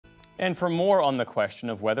And for more on the question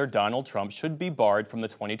of whether Donald Trump should be barred from the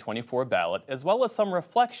 2024 ballot, as well as some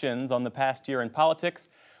reflections on the past year in politics,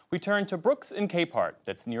 we turn to Brooks and Capehart.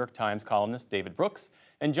 That's New York Times columnist David Brooks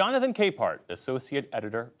and Jonathan Capehart, associate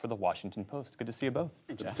editor for The Washington Post. Good to see you both.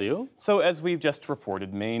 Good to see you. So as we've just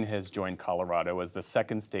reported, Maine has joined Colorado as the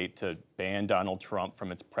second state to ban Donald Trump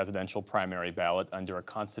from its presidential primary ballot under a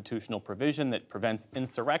constitutional provision that prevents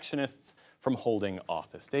insurrectionists from holding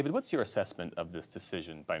office. David, what's your assessment of this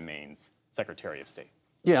decision by Maine's Secretary of State?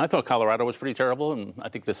 Yeah, I thought Colorado was pretty terrible, and I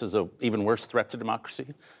think this is an even worse threat to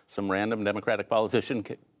democracy. Some random Democratic politician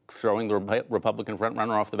throwing the Republican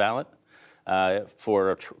frontrunner off the ballot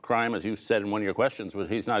for a crime, as you said in one of your questions, which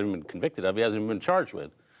he's not even been convicted of, he hasn't even been charged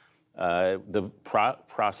with. The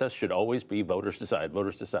process should always be voters decide,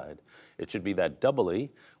 voters decide. It should be that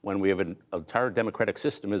doubly when we have an entire democratic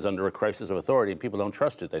system is under a crisis of authority and people don't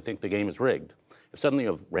trust it. They think the game is rigged. If suddenly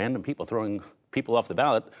you have random people throwing people off the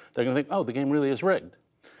ballot, they're going to think, oh, the game really is rigged.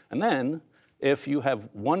 And then if you have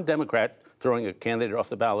one Democrat throwing a candidate off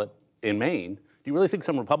the ballot in Maine, do you really think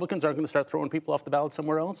some Republicans aren't going to start throwing people off the ballot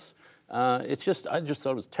somewhere else? I just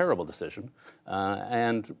thought it was a terrible decision,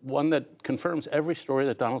 and one that confirms every story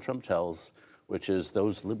that Donald Trump tells, which is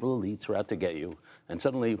those liberal elites are out to get you. And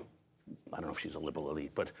suddenly, I don't know if she's a liberal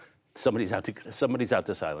elite, but somebody's out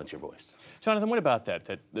to silence your voice. Jonathan, what about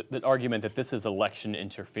that argument that this is election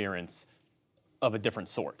interference of a different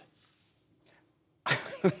sort?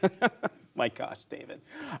 My gosh, David.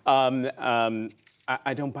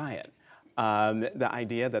 I don't buy it. The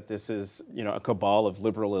idea that this is, a cabal of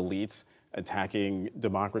liberal elites attacking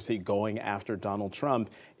democracy, going after Donald Trump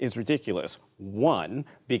is ridiculous. One,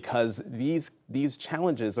 because these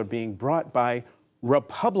challenges are being brought by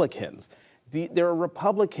Republicans. There are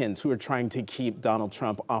Republicans who are trying to keep Donald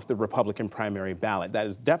Trump off the Republican primary ballot. That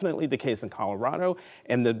is definitely the case in Colorado,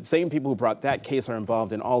 and the same people who brought that case are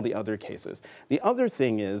involved in all the other cases. The other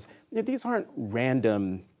thing is, these aren't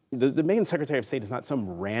random. The Maine Secretary of State is not some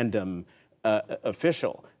random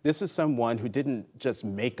official. This is someone who didn't just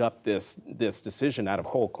make up this decision out of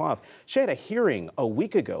whole cloth. She had a hearing a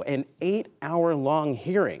week ago, an 8-hour-long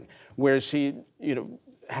hearing, where she,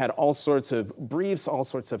 had all sorts of briefs, all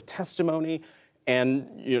sorts of testimony,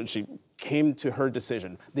 and she came to her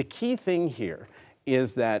decision. The key thing here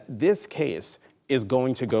is that this case is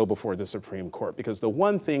going to go before the Supreme Court, because the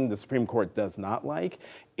one thing the Supreme Court does not like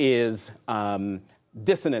is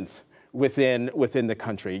dissonance within the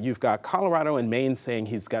country. You've got Colorado and Maine saying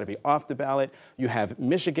he's got to be off the ballot. You have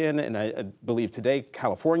Michigan, and I believe today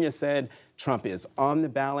California said Trump is on the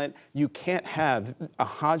ballot. You can't have a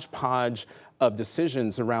hodgepodge of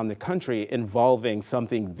decisions around the country involving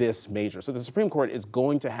something this major. So the Supreme Court is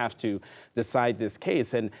going to have to decide this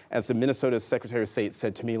case. And as the Minnesota Secretary of State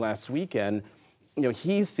said to me last weekend,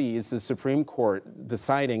 he sees the Supreme Court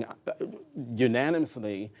deciding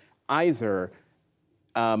unanimously either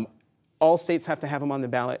all states have to have him on the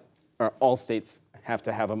ballot or all states have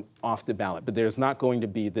to have him off the ballot. But there's not going to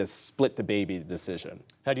be this split the baby decision.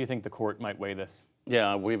 How do you think the court might weigh this?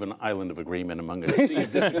 Yeah, we have an island of agreement among a sea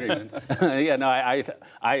of disagreement. Yeah, no,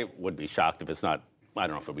 I would be shocked if it's not, I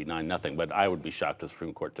don't know if it would be 9-0, but I would be shocked if the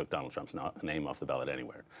Supreme Court took Donald Trump's name off the ballot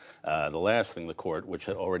anywhere. The last thing the court, which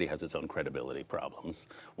already has its own credibility problems,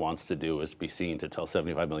 wants to do is be seen to tell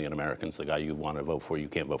 75 million Americans the guy you want to vote for, you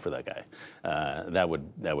can't vote for that guy. That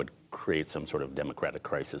would create some sort of democratic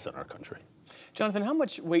crisis in our country. Jonathan, how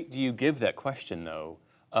much weight do you give that question, though,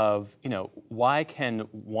 of, why can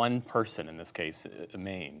one person, in this case,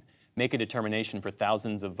 Maine, make a determination for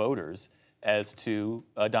thousands of voters as to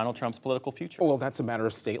Donald Trump's political future? Well, that's a matter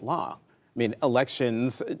of state law. I mean,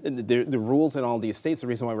 elections, the rules in all these states, the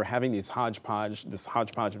reason why we're having this hodgepodge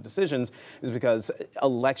of decisions is because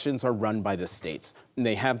elections are run by the states, and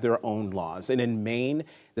they have their own laws. And in Maine,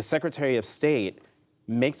 the Secretary of State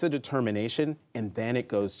makes a determination, and then it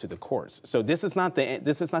goes to the courts. So this is not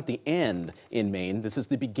the end in Maine. This is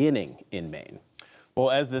the beginning in Maine. Well,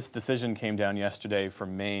 as this decision came down yesterday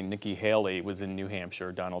from Maine, Nikki Haley was in New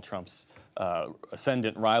Hampshire, Donald Trump's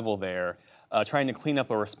ascendant rival there, trying to clean up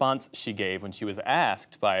a response she gave when she was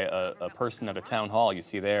asked by a person at a town hall, you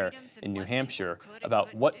see there in New Hampshire,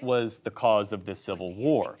 about what was the cause of this civil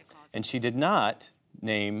war. And she did not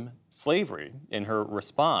name slavery in her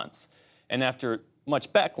response. And after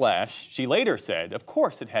much backlash, she later said, of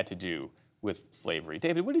course it had to do with slavery.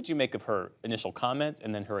 David, what did you make of her initial comment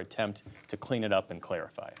and then her attempt to clean it up and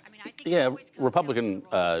clarify? Yeah, Republican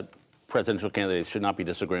presidential candidates should not be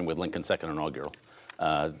disagreeing with Lincoln's second inaugural.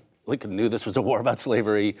 Lincoln knew this was a war about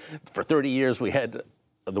slavery. For 30 years, we had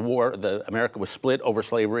the war, America was split over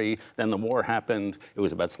slavery. Then the war happened. It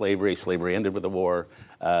was about slavery. Slavery ended with the war.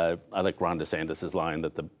 I like Ron DeSantis' line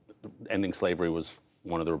that ending slavery was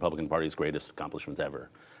one of the Republican Party's greatest accomplishments ever.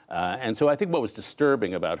 And so I think what was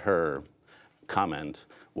disturbing about her comment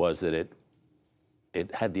was that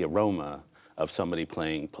it had the aroma of somebody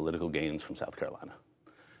playing political games from South Carolina.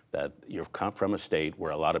 That you're from a state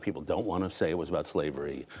where a lot of people don't want to say it was about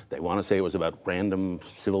slavery. They want to say it was about random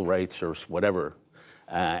civil rights or whatever.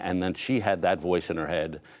 And then she had that voice in her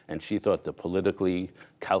head, and she thought the politically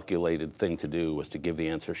calculated thing to do was to give the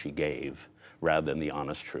answer she gave rather than the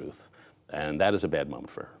honest truth. And that is a bad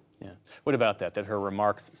moment for her. Yeah. What about that her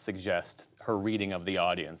remarks suggest her reading of the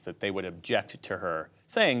audience, that they would object to her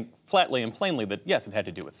saying flatly and plainly that, yes, it had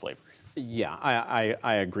to do with slavery? Yeah,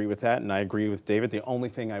 I agree with that, and I agree with David. The only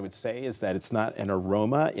thing I would say is that it's not an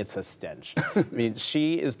aroma, it's a stench. I mean,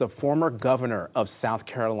 she is the former governor of South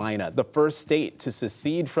Carolina, the first state to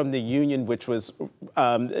secede from the Union, which was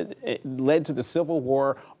led to the Civil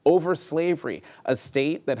War over slavery, a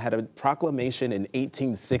state that had a proclamation in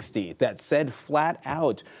 1860 that said flat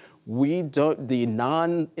out, the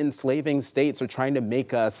non-enslaving states are trying to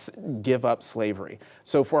make us give up slavery.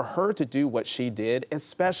 So for her to do what she did,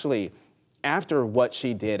 especially after what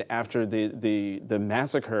she did after the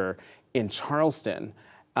massacre in Charleston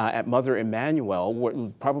at Mother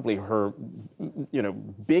Emanuel, probably her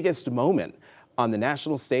biggest moment on the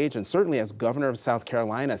national stage, and certainly as governor of South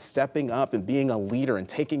Carolina, stepping up and being a leader and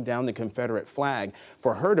taking down the Confederate flag,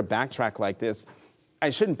 for her to backtrack like this, I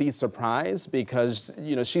shouldn't be surprised, because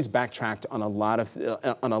she's backtracked on a lot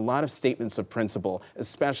of statements of principle,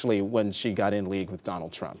 especially when she got in league with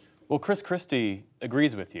Donald Trump. Well, Chris Christie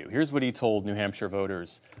agrees with you. Here's what he told New Hampshire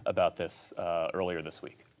voters about this earlier this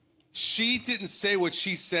week. She didn't say what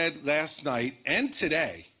she said last night and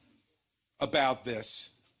today about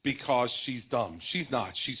this because she's dumb. She's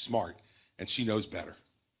not. She's smart, and she knows better.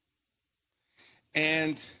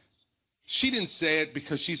 And she didn't say it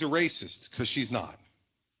because she's a racist, because she's not.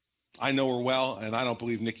 I know her well, and I don't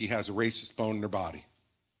believe Nikki has a racist bone in her body.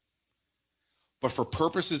 But for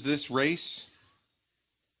purposes of this race,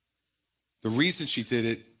 the reason she did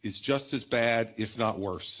it is just as bad, if not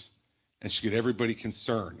worse, and should get everybody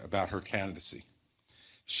concerned about her candidacy.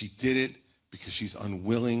 She did it because she's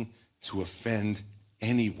unwilling to offend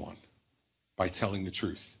anyone by telling the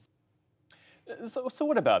truth. So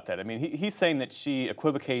what about that? I mean, he's saying that she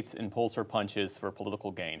equivocates and pulls her punches for political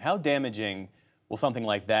gain. How damaging will something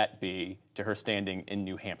like that be to her standing in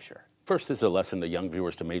New Hampshire? First, this is a lesson to young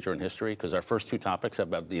viewers to major in history, because our first two topics are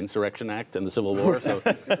about the Insurrection Act and the Civil War, so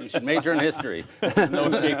you should major in history. No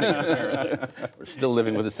escaping it, apparently. We're still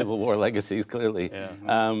living with the Civil War legacies, clearly. Yeah.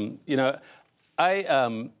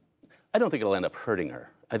 I don't think it'll end up hurting her.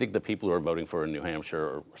 I think the people who are voting for her in New Hampshire,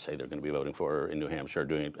 or say they're going to be voting for her in New Hampshire, are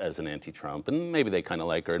doing it as an anti-Trump, and maybe they kind of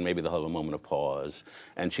like her, and maybe they'll have a moment of pause.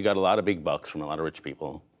 And she got a lot of big bucks from a lot of rich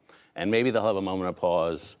people, and maybe they'll have a moment of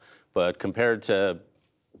pause. But compared to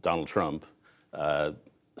Donald Trump,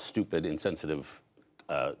 stupid, insensitive,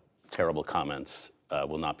 terrible comments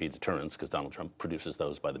will not be deterrents, because Donald Trump produces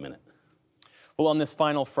those by the minute. Well, on this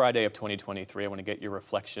final Friday of 2023, I want to get your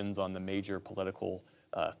reflections on the major political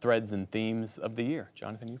threads and themes of the year.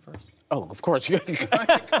 Jonathan, you first. Oh, of course, you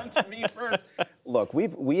come to me first. Look,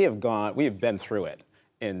 we have been through it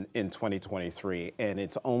in 2023, and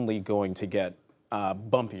it's only going to get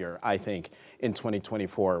bumpier, I think, in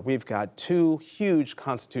 2024. We've got two huge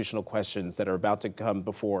constitutional questions that are about to come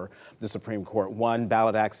before the Supreme Court. One,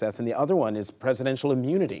 ballot access, and the other one is presidential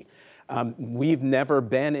immunity. We've never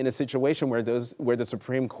been in a situation where the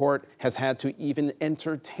Supreme Court has had to even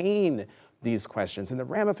entertain these questions. And the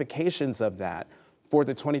ramifications of that for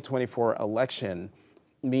the 2024 election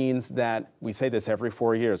means that, we say this every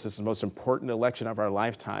 4 years, this is the most important election of our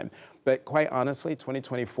lifetime. But quite honestly,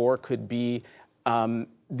 2024 could be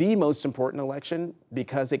the most important election,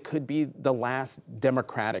 because it could be the last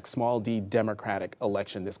democratic, small d democratic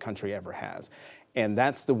election this country ever has. And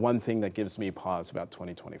that's the one thing that gives me pause about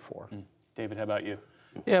 2024. David, how about you?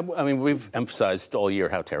 Yeah, I mean, we've emphasized all year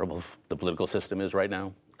how terrible the political system is right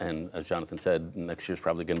now. And as Jonathan said, next year's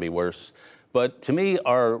probably going to be worse. But to me,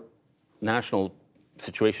 our national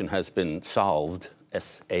situation has been solved,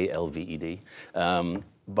 S-A-L-V-E-D,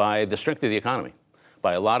 by the strength of the economy,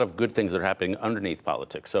 by a lot of good things that are happening underneath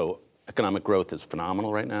politics. So economic growth is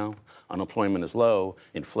phenomenal right now. Unemployment is low.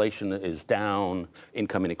 Inflation is down.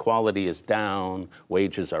 Income inequality is down.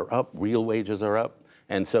 Wages are up. Real wages are up.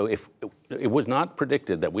 And so if it was not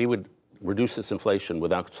predicted that we would reduce this inflation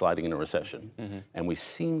without sliding into recession, and we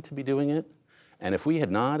seem to be doing it. And if we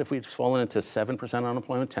had fallen into 7%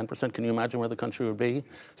 unemployment, 10%, can you imagine where the country would be?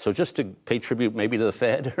 So just to pay tribute maybe to the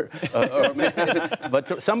Fed, but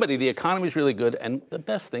to somebody, the economy is really good. And the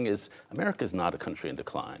best thing is, America is not a country in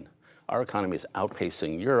decline. Our economy is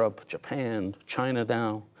outpacing Europe, Japan, China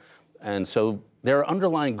now. And so there are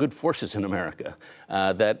underlying good forces in America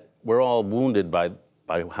that we're all wounded by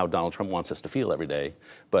how Donald Trump wants us to feel every day.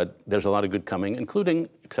 But there's a lot of good coming, including,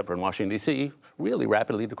 except for in Washington, D.C., really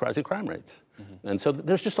rapidly decreasing crime rates. And so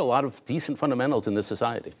there's just a lot of decent fundamentals in this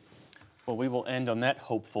society. Well, we will end on that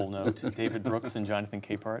hopeful note. David Brooks and Jonathan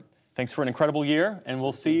Capehart, thanks for an incredible year, and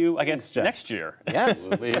we'll see you, I guess, next year. Yes.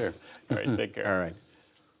 We'll be here. All right, take care. All right.